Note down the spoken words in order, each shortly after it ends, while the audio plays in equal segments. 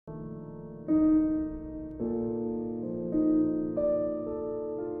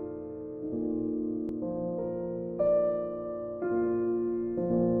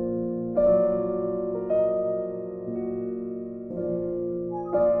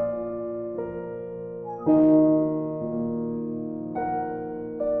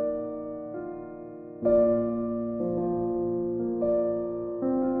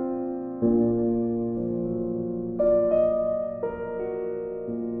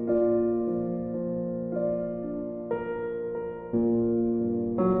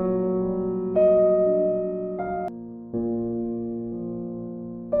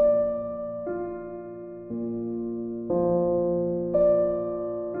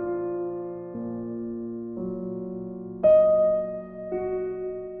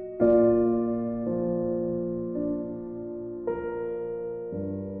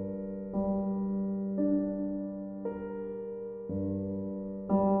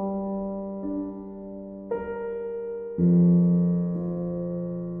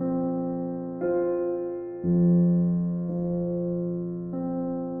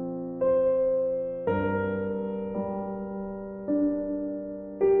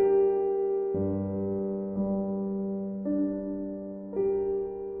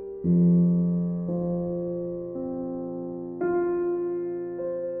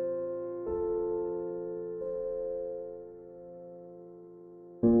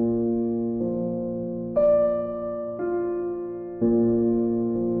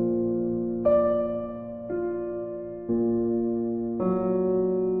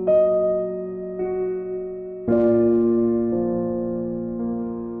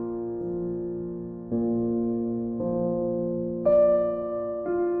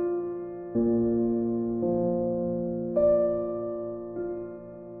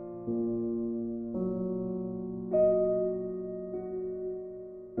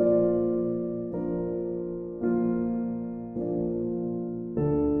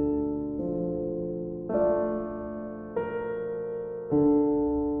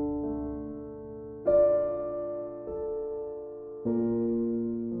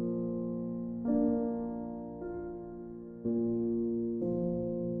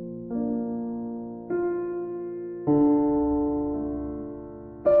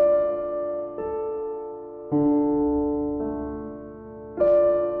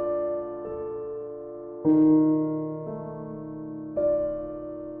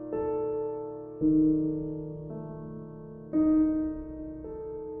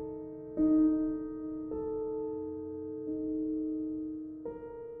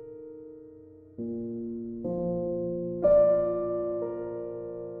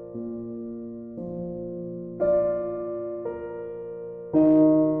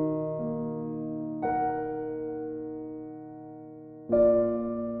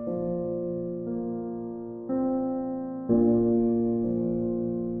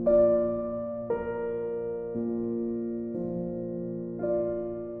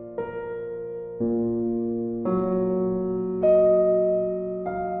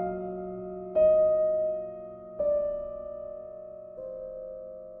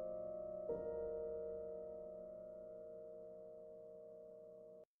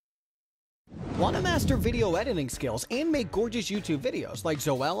Want to master video editing skills and make gorgeous YouTube videos like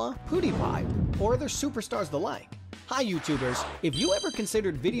Zoella, PewDiePie, or other superstars the like? Hi YouTubers, if you ever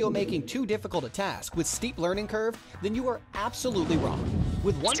considered video making too difficult a task with steep learning curve, then you are absolutely wrong.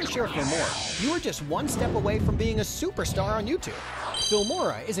 With Wondershare Filmora, you are just one step away from being a superstar on YouTube.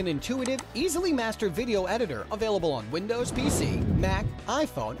 Filmora is an intuitive, easily mastered video editor available on Windows PC, Mac,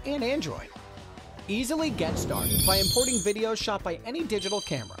 iPhone, and Android. Easily get started by importing videos shot by any digital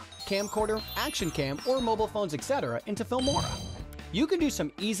camera, camcorder, action cam, or mobile phones, etc. into Filmora. You can do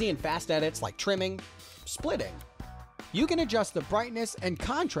some easy and fast edits like trimming, splitting. You can adjust the brightness and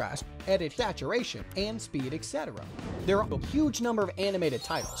contrast, edit saturation and speed, etc. There are a huge number of animated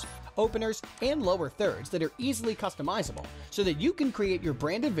titles, openers, and lower thirds that are easily customizable so that you can create your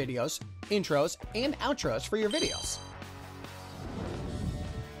branded videos, intros, and outros for your videos.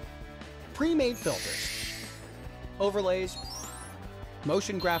 Pre-made filters, overlays,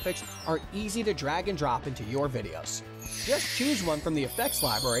 motion graphics are easy to drag and drop into your videos. Just choose one from the effects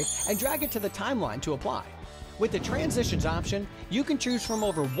library and drag it to the timeline to apply. With the transitions option, you can choose from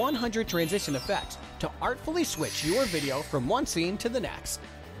over 100 transition effects to artfully switch your video from one scene to the next.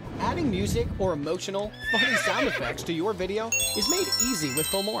 Adding music or emotional, funny sound effects to your video is made easy with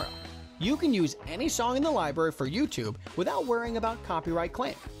Filmora. You can use any song in the library for YouTube without worrying about copyright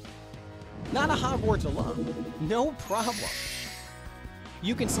claim. Not a Hogwarts alum? No problem.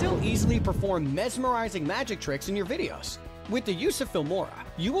 You can still easily perform mesmerizing magic tricks in your videos. With the use of Filmora,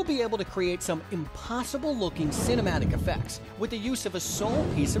 you will be able to create some impossible-looking cinematic effects with the use of a sole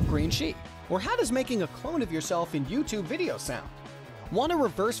piece of green sheet. Or how does making a clone of yourself in YouTube video sound? Want a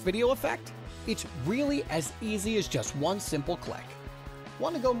reverse video effect? It's really as easy as just one simple click.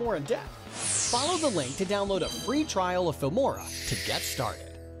 Want to go more in depth? Follow the link to download a free trial of Filmora to get started.